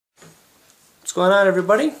What's going on,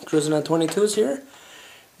 everybody? Cruising on 22s here.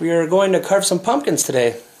 We are going to carve some pumpkins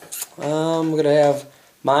today. We're going to have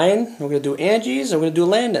mine, we're going to do Angie's, and we're going to do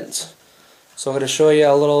Landon's. So I'm going to show you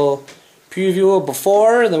a little preview of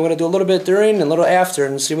before, and then we're going to do a little bit during and a little after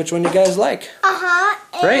and see which one you guys like.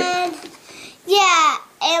 Right? And yeah,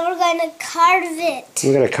 and we're going to carve it.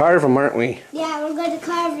 We're going to carve them, aren't we? Yeah, we're going to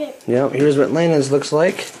carve it. Yep, here's what Landon's looks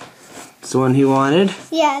like. It's the one he wanted.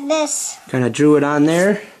 Yeah, this. Kind of drew it on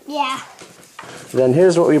there. Yeah. Then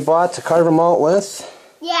here's what we bought to carve them out with.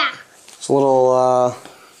 Yeah. It's a little, what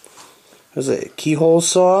is it, keyhole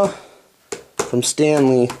saw from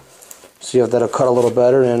Stanley. See if that'll cut a little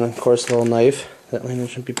better, and of course a little knife that Landon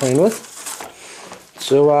shouldn't be playing with.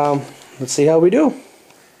 So let's see how we do.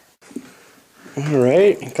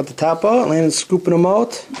 Alright, cut the top out. Landon's scooping them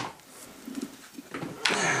out.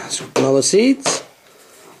 Scooping all the seeds.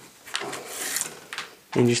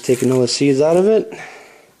 And just taking all the seeds out of it.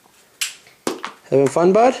 Having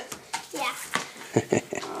fun, bud? Yeah.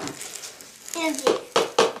 Angie,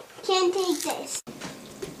 can't take this.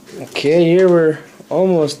 Okay, here we're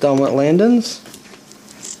almost done with Landon's.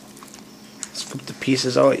 Scoop the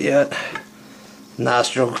pieces out yet.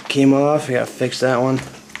 Nostril came off. We gotta fix that one.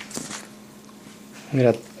 We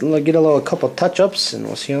gotta get a couple touch-ups, and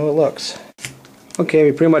we'll see how it looks. Okay,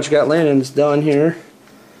 we pretty much got Landon's done here.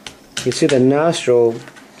 You can see the nostril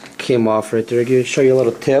came off right there. I'll show you a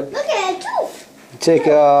little tip. Look at it too. Take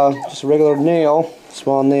just a regular nail,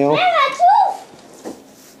 small nail.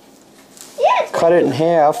 Cut it in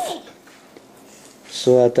half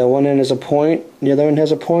so that one end has a point, the other end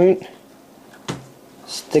has a point.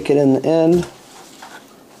 Stick it in the end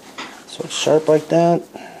so it's sharp like that.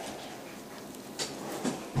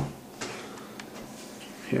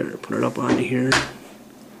 Here, put it up onto here.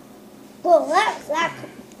 Whoa, that.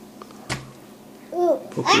 Ooh,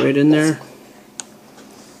 Poke it right in there.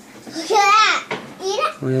 Look at that. Eat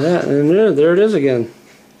it. Look at that, and there it is again.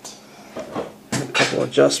 A couple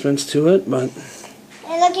adjustments to it, but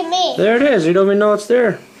And look at me. there it is. You don't even know it's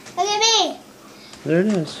there. Look at me. There it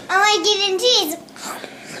is. I'm like eating cheese.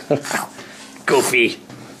 Goofy.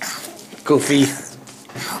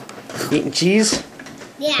 Eating cheese?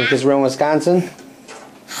 Yeah. Because we're in Wisconsin?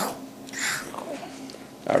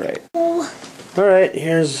 Alright. Alright,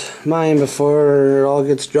 here's mine before it all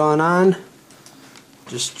gets drawn on.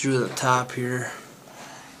 Just drew the top here.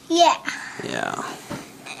 Yeah. Yeah.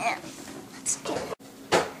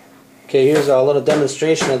 Okay, here's a little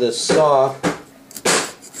demonstration of this saw.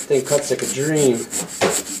 Thing cuts like a dream.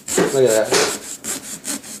 Look at that.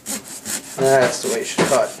 That's the way it should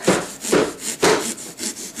cut.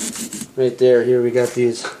 Right there, here we got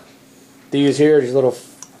these here, these little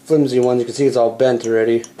flimsy ones. You can see it's all bent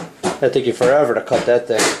already. That'd take you forever to cut that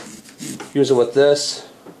thing. Use it with this.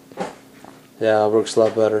 Yeah, it works a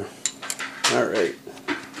lot better. Alright.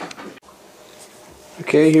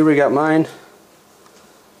 Okay, here we got mine.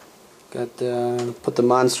 Got put the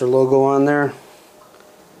Monster logo on there.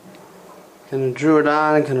 Kind of drew it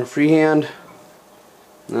on, kind of freehand.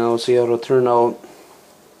 Now we'll see how it'll turn out.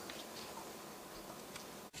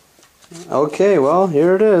 Okay, well,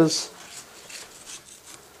 here it is.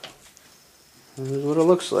 Here's what it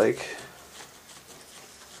looks like.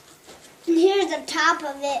 And here's the top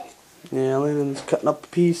of it. Yeah, Landon's cutting up a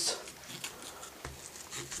piece.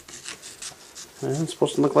 And it's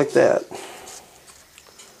supposed to look like that.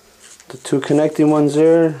 The two connecting ones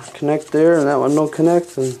there, connect there, and that one don't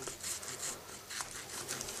connect. And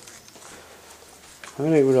I'm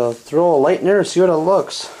going to throw a light in there and see what it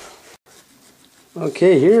looks.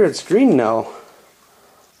 Okay, here it's green now.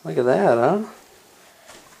 Look at that, huh?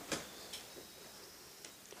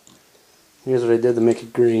 Here's what I did to make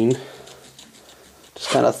it green. Just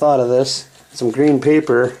kind of thought of this. Some green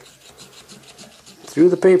paper. Threw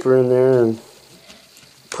the paper in there and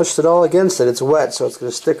pushed it all against it. It's wet, so it's going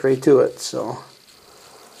to stick right to it. So,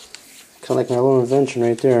 kind of like my little invention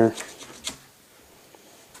right there.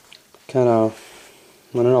 Kind of,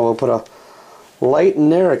 I don't know, we'll put a light in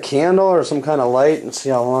there, a candle or some kind of light, and see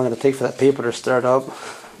how long it'll take for that paper to start up.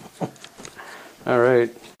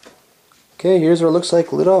 Alright. Okay, here's what it looks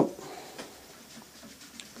like lit up.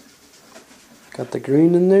 Got the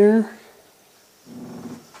green in there.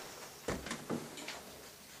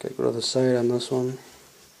 Gotta go to the side on this one.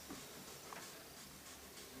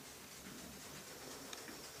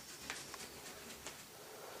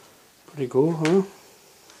 Pretty cool, huh?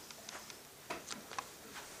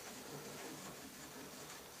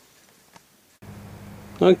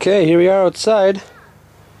 Okay, here we are outside.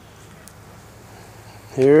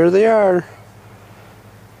 Here they are.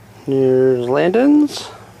 Here's Landon's.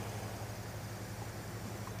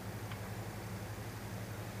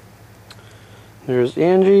 There's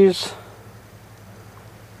Angie's.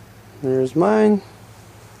 There's mine.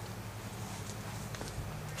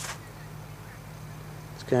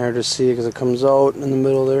 It's kind of hard to see because it comes out in the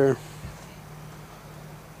middle there.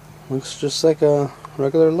 Looks just like a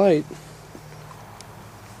regular light.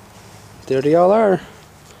 There they all are.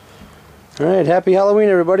 Alright, happy Halloween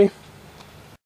everybody.